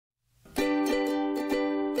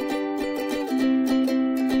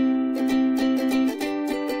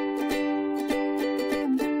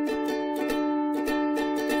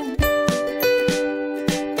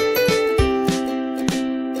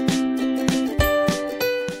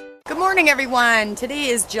morning, everyone. Today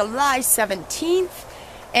is July 17th,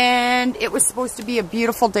 and it was supposed to be a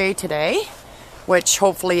beautiful day today, which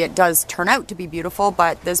hopefully it does turn out to be beautiful,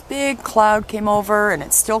 but this big cloud came over and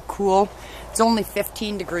it's still cool. It's only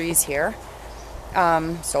 15 degrees here,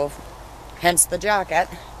 so hence the jacket,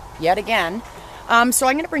 yet again. So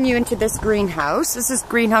I'm going to bring you into this greenhouse. This is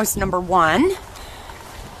greenhouse number 1.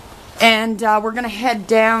 And we're going to head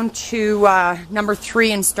down to number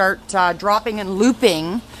 3 and start dropping and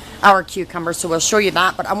looping our cucumbers. So we'll show you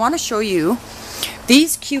that. But I want to show you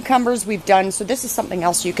these cucumbers we've done. So this is something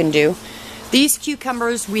else you can do. These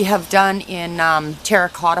cucumbers we have done in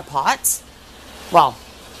terracotta pots. Well,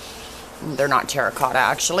 they're not terracotta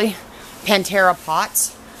actually. Pantera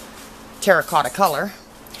pots. Terracotta color.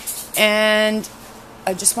 And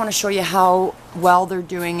I just want to show you how well they're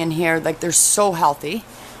doing in here. Like, they're so healthy.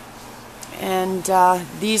 And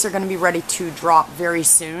these are going to be ready to drop very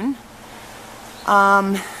soon.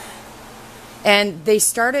 And they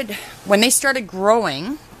started, when they started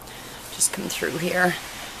growing, just come through here,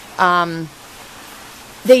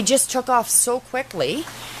 they just took off so quickly.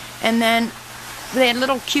 And then they had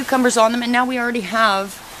little cucumbers on them, and now we already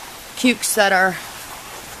have cukes that are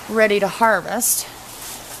ready to harvest.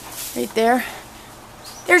 Right there.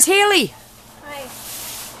 There's Haley. Hi.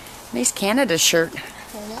 Nice Canada shirt.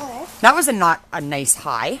 I know, eh? That was not a nice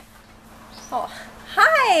hi. Oh,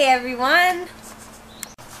 hi everyone.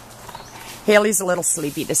 Haley's a little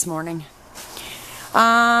sleepy this morning.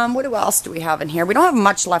 What else do we have in here? We don't have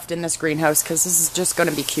much left in this greenhouse because this is just going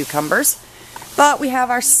to be cucumbers. But we have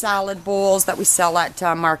our salad bowls that we sell at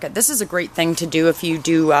market. This is a great thing to do if you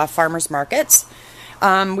do farmers markets.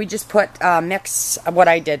 We just put mix. What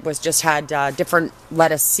I did was just had different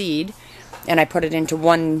lettuce seed, and I put it into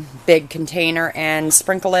one big container and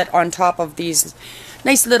sprinkle it on top of these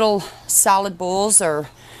nice little salad bowls, or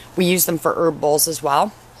we use them for herb bowls as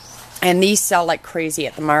well. And these sell like crazy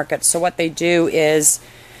at the market. So what they do is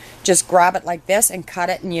just grab it like this and cut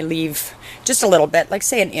it, and you leave just a little bit, like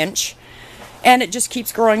say an inch, and it just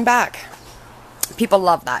keeps growing back. People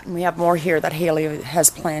love that, and we have more here that Haley has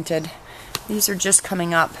planted. These are just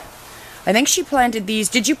coming up. I think she planted these.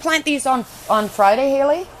 Did you plant these on Friday,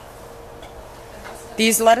 Haley?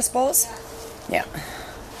 These lettuce bowls? Yeah.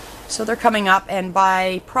 So they're coming up, and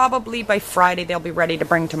probably by Friday they'll be ready to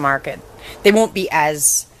bring to market. They won't be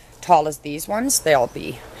as tall as these ones. They'll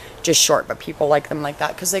be just short, but people like them like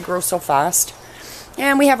that because they grow so fast.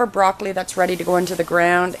 And we have our broccoli that's ready to go into the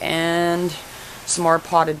ground, and some more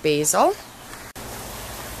potted basil.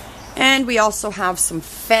 And we also have some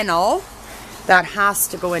fennel that has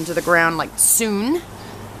to go into the ground like soon.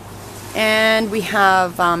 And we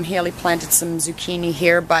have Haley planted some zucchini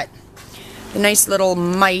here, but the nice little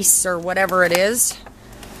mice or whatever it is,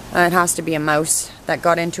 it has to be a mouse that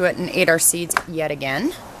got into it and ate our seeds yet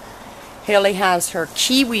again. Haley has her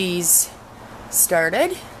kiwis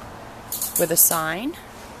started with a sign.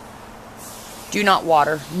 Do not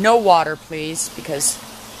water. No water, please, because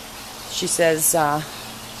she says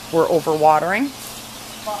we're over-watering.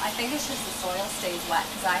 Well, I think it's just the soil stays wet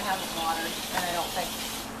because I haven't watered, and I don't think.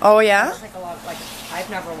 Oh yeah? I don't think a lot. Like, I've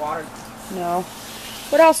never watered. No.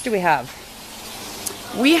 What else do we have?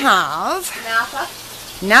 We have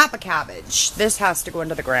Napa cabbage. This has to go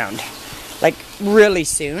into the ground, like really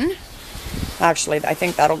soon. Actually, I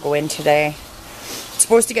think that'll go in today. It's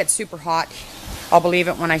supposed to get super hot. I'll believe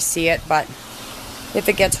it when I see it, but if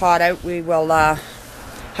it gets hot out, we will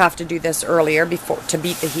have to do this earlier to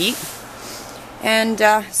beat the heat. And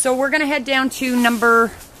so we're going to head down to number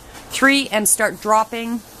 3 and start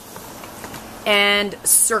dropping and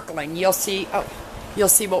circling. You'll see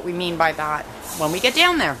what we mean by that when we get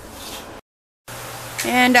down there.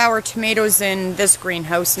 And our tomatoes in this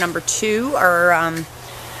greenhouse, number 2, are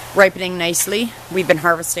ripening nicely. We've been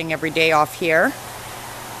harvesting every day off here.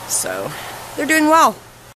 So they're doing well.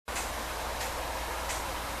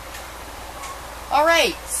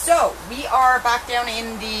 Alright, so we are back down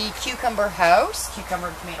in the cucumber and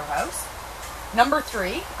tomato house. Number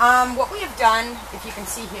 3. What we have done, if you can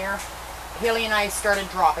see here, Haley and I started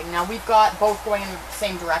dropping. Now we've got both going in the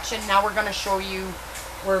same direction. Now we're going to show you,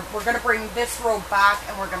 we're going to bring this row back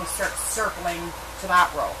and we're going to start circling to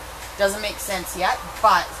that row. Doesn't make sense yet,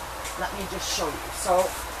 but let me just show you. So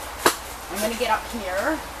I'm going to get up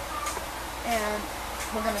here and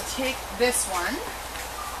we're going to take this one.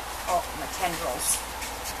 Oh, my tendrils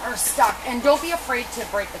are stuck. And don't be afraid to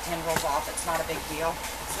break the tendrils off. It's not a big deal.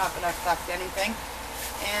 It's not going to affect anything.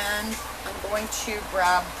 And I'm going to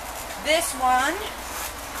grab this one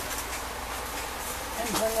and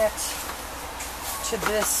bring it to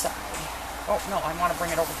this side. Oh, no, I want to bring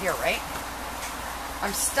it over here, right?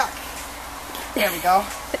 I'm stuck. There we go.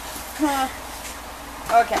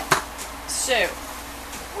 Okay, so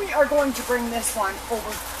we are going to bring this one over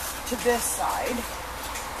to this side,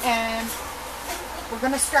 and we're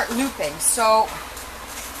going to start looping. So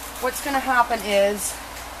what's going to happen is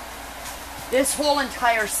this whole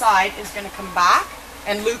entire side is going to come back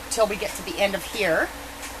and loop till we get to the end of here.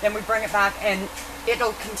 Then we bring it back and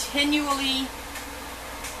it'll continually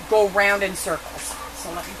go round in circles.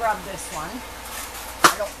 So let me grab this one.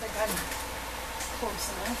 I don't think I'm close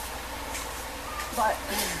enough. But,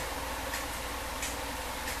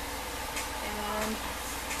 and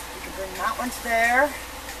we can bring that one to there.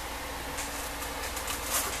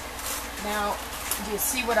 Now, do you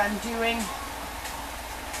see what I'm doing?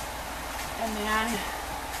 And then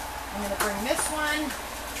I'm going to bring this one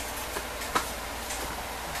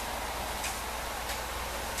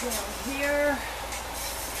down here.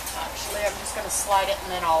 Actually, I'm just going to slide it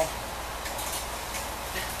and then I'll...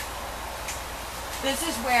 This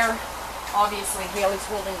is where, obviously, Haley's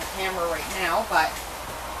holding the camera right now, but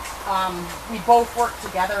we both work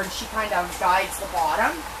together and she kind of guides the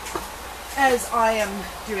bottom as I am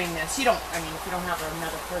doing this. You don't, I mean, if you don't have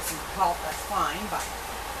another person to help, that's fine, but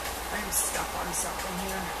I'm stuck on something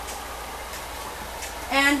here.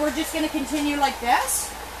 And we're just going to continue like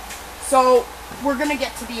this. So we're going to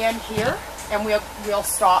get to the end here and we'll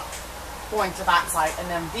stop going to that side. And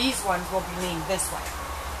then these ones will be leaned this way.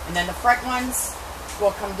 And then the front ones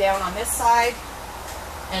will come down on this side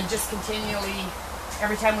and just continually,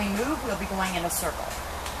 every time we move, we'll be going in a circle.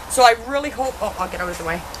 So I really hope, oh, I'll get out of the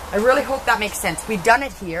way. I really hope that makes sense. We've done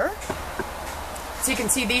it here. So you can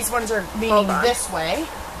see these ones are leaning this way.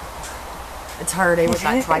 It's hard with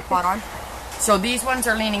that tripod on. So these ones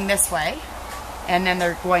are leaning this way, and then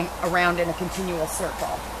they're going around in a continual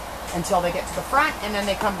circle until they get to the front, and then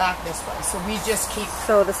they come back this way. So we just keep...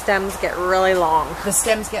 So the stems get really long. The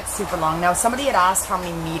stems get super long. Now, somebody had asked how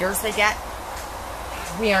many meters they get.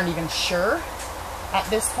 We aren't even sure at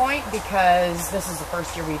this point because this is the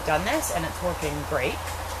first year we've done this, and it's working great.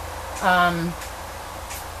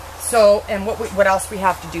 So, and what else we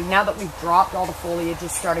have to do, now that we've dropped all the foliage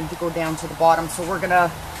is starting to go down to the bottom, so we're gonna,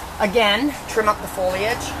 again, trim up the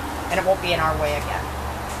foliage, and it won't be in our way again.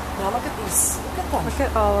 Now look at these, look at them. Look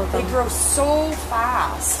at all of them. They grow so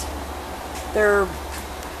fast. They're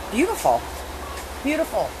beautiful.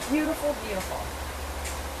 Beautiful, beautiful, beautiful.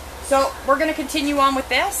 So, we're gonna continue on with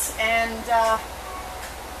this, and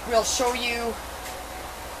we'll show you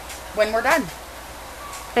when we're done.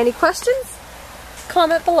 Any questions?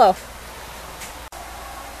 Comment below.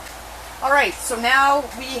 Alright, so now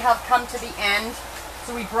we have come to the end.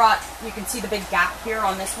 So we brought, you can see the big gap here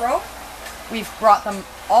on this row. We've brought them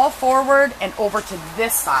all forward and over to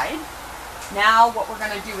this side. Now what we're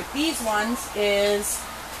going to do with these ones is,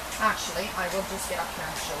 actually, I will just get up here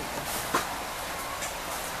and show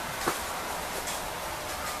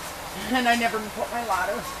you. And I never put my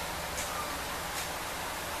ladder.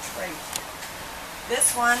 Right.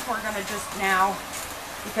 This one, we're going to just now,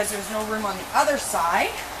 because there's no room on the other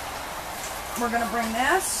side, we're going to bring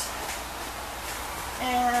this,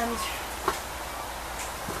 and,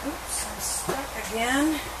 oops, I'm stuck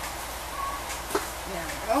again. There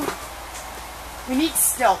we go. We need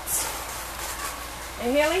stilts.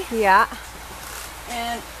 Hey, Haley? Yeah.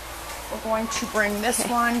 And we're going to bring this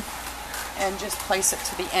one and just place it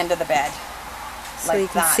to the end of the bed. So like you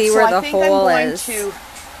can that. see So where I the think hole I'm going is. to,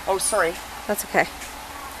 oh, sorry. That's okay.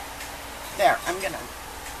 There, I'm going to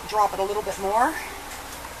drop it a little bit more.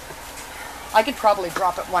 I could probably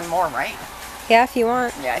drop it one more, right? Yeah, if you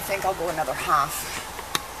want. Yeah, I think I'll go another half.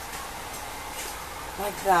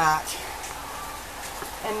 Like that.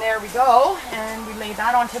 And there we go. And we lay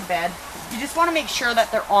that onto the bed. You just want to make sure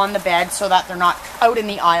that they're on the bed so that they're not out in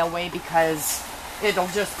the aisleway because it'll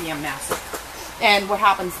just be a mess. And what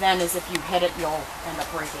happens then is if you hit it, you'll end up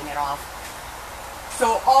breaking it off.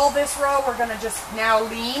 So all this row, we're going to just now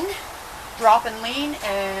lean, drop and lean,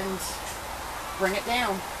 and bring it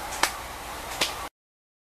down.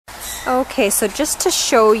 Okay, so just to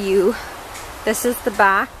show you, this is the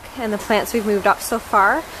back and the plants we've moved up so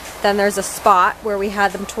far. Then there's a spot where we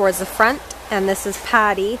had them towards the front, and this is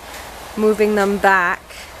Patty moving them back.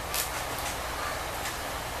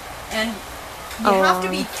 And you have to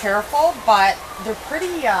be careful, but they're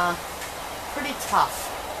pretty tough.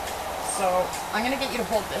 So I'm going to get you to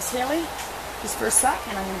hold this, Haley, just for a sec,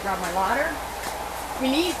 and I'm going to grab my ladder.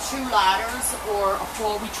 We need 2 ladders or a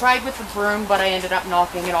pole. We tried with the broom, but I ended up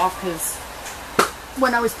knocking it off because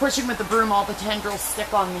when I was pushing with the broom, all the tendrils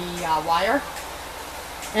stick on the wire,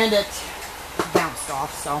 and it bounced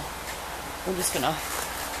off. So I'm just going to,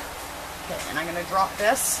 okay, and I'm going to drop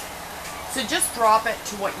this. So just drop it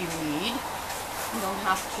to what you need. You don't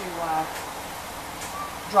have to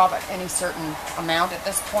drop it any certain amount at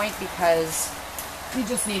this point because you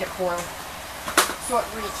just need it for so it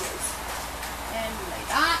reaches. And like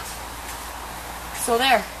that. So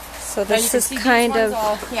there. So this is kind of...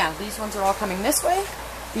 yeah, these ones are all coming this way.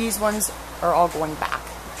 These ones are all going back.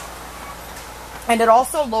 And it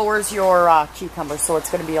also lowers your cucumbers, so it's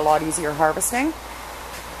going to be a lot easier harvesting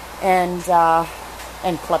and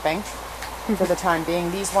clipping for the time being.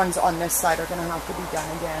 These ones on this side are going to have to be done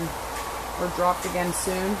again or dropped again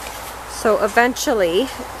soon. So eventually,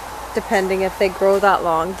 depending if they grow that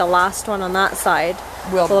long, the last one on that side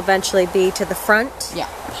will eventually be to the front. Yeah.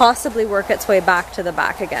 Possibly work its way back to the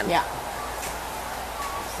back again. Yeah.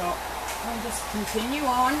 So I'll just continue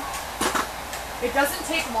on. It doesn't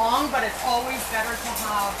take long, but it's always better to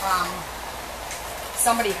have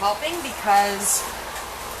somebody helping, because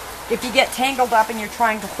if you get tangled up and you're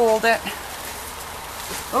trying to hold it,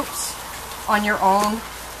 oops, on your own,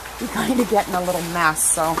 you kind of get in a little mess.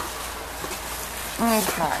 So,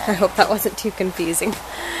 okay. I hope that wasn't too confusing.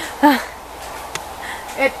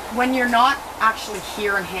 When you're not actually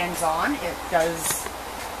here and hands-on, it does.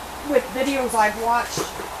 With videos I've watched,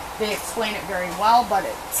 they explain it very well, but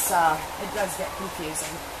it does get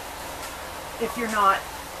confusing if you're not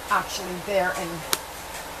actually there and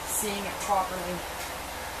seeing it properly.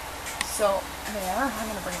 So there, I'm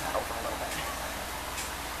going to bring that over a little bit.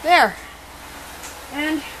 There,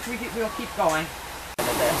 and we'll keep going.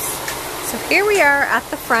 So here we are at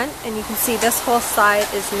the front, and you can see this whole side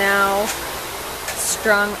is now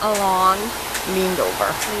strung along, leaned over,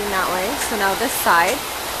 lean that way. So now this side.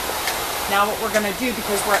 Now what we're going to do,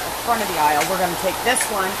 because we're at the front of the aisle, we're going to take this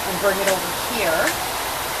one and bring it over here.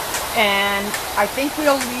 And I think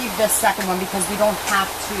we'll leave this second one because we don't have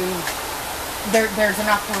to, there's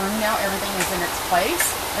enough room now, everything is in its place.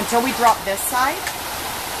 Until we drop this side,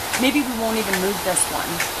 maybe we won't even move this one.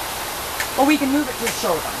 Well, we can move it to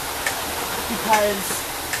show them, because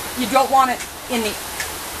you don't want it in the,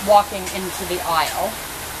 walking into the aisle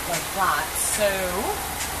like that. So,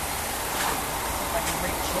 if I can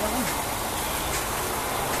reach in.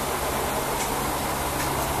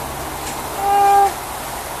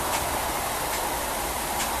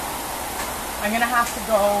 I'm going to have to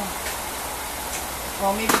go,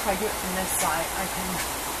 well, maybe if I do it from this side, I can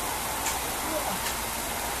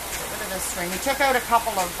get rid of this string. We took out a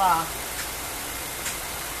couple of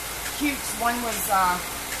cutes. One was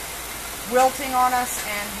wilting on us,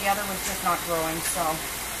 and the other was just not growing, so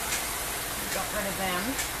we got rid of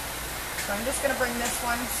them. So I'm just going to bring this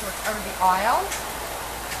one so it's out of the aisle.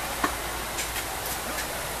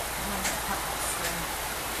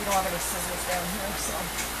 We don't have any scissors down here, so...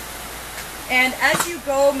 And as you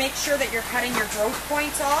go, make sure that you're cutting your growth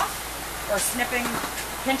points off, or snipping,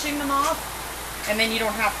 pinching them off, and then you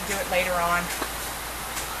don't have to do it later on.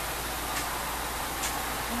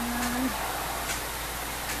 And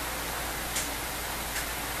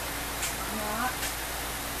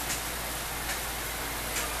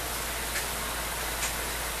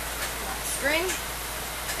that string,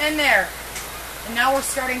 and there. And now we're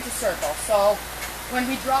starting to circle. So when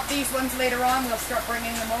we drop these ones later on, we'll start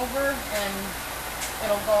bringing them over, and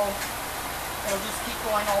it'll just keep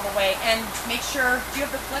going all the way. And make sure, do you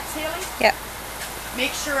have the clips, Haley? Yep.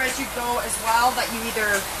 Make sure as you go as well that you either,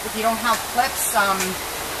 if you don't have clips,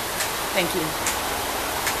 thank you,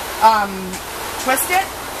 twist it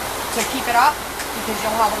to keep it up, because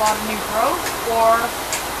you'll have a lot of new growth, or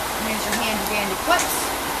use your handy dandy clips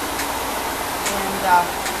and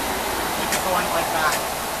keep it going like that.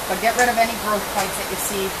 But get rid of any growth points that you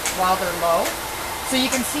see while they're low. So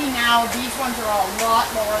you can see now these ones are a lot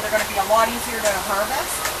lower. They're going to be a lot easier to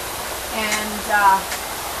harvest. And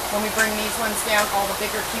when we bring these ones down, all the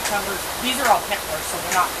bigger cucumbers, these are all picklers, so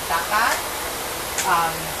they're not that bad.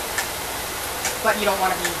 But you don't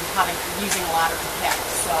want to be using a ladder to pick.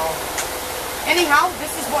 So anyhow,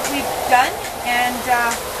 this is what we've done. And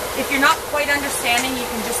if you're not quite understanding, you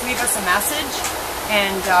can just leave us a message,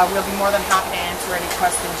 and we'll be more than happy to answer any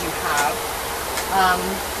questions you have.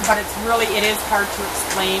 But it is hard to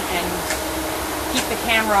explain and keep the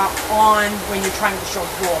camera on when you're trying to show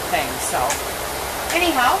the whole thing. So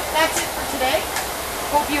anyhow, that's it for today.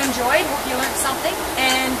 Hope you enjoyed, hope you learned something,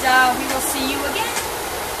 and we will see you again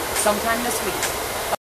sometime this week.